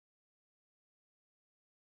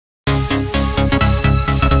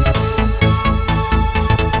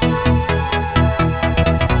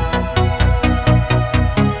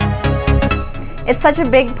It's such a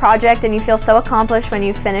big project and you feel so accomplished when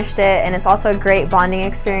you've finished it, and it's also a great bonding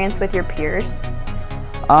experience with your peers.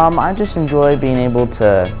 I just enjoy being able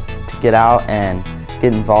to get out and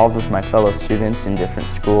get involved with my fellow students in different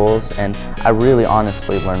schools, and I really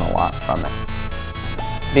honestly learn a lot from it.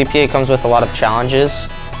 BPA comes with a lot of challenges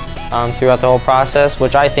throughout the whole process,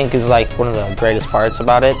 which I think is like one of the greatest parts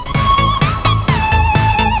about it.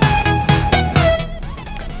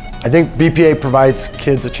 I think BPA provides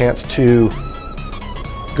kids a chance to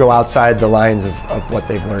go outside the lines of what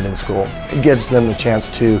they've learned in school. It gives them a chance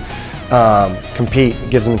to compete. It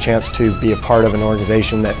gives them a chance to be a part of an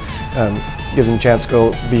organization that gives them a chance to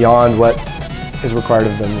go beyond what is required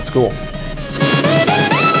of them in school.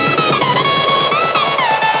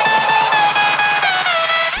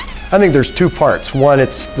 I think there's two parts. One,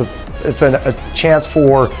 it's a chance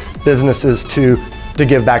for businesses to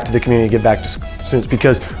give back to the community, give back to students,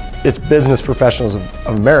 because it's business professionals of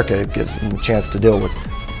America. It gives them a chance to deal with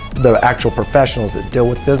the actual professionals that deal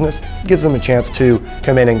with business. It gives them a chance to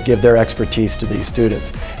come in and give their expertise to these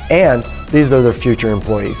students. And these are their future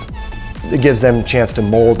employees. It gives them a chance to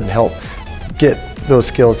mold and help get those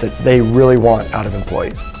skills that they really want out of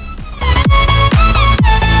employees.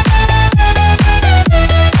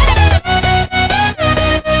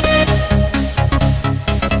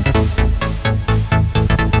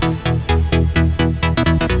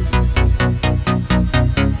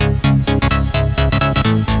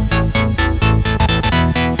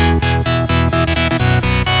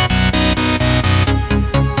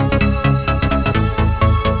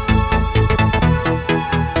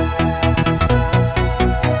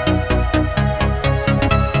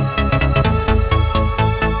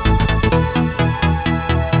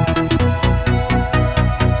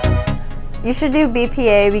 You should do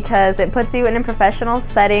BPA because it puts you in a professional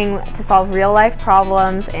setting to solve real life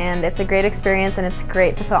problems, and it's a great experience and it's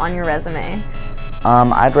great to put on your resume.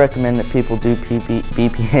 I'd recommend that people do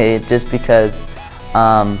BPA just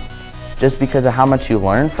because of how much you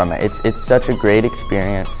learn from it. It's such a great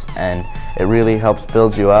experience, and it really helps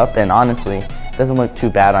build you up, and honestly, it doesn't look too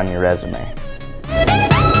bad on your resume.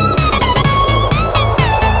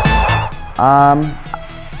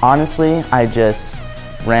 Honestly, I just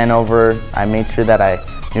ran over. I made sure that I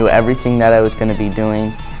knew everything that I was going to be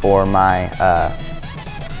doing for my I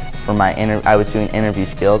was doing interview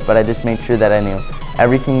skills, but I just made sure that I knew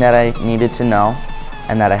everything that I needed to know,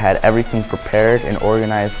 and that I had everything prepared and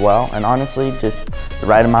organized well. And honestly, just the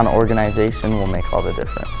right amount of organization will make all the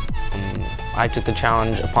difference. I took the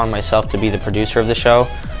challenge upon myself to be the producer of the show,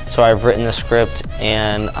 so I've written the script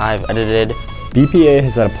and I've edited. BPA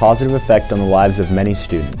has had a positive effect on the lives of many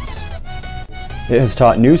students. It has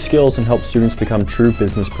taught new skills and helped students become true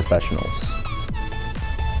business professionals.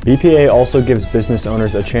 BPA also gives business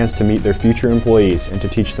owners a chance to meet their future employees and to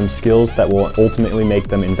teach them skills that will ultimately make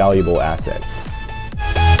them invaluable assets.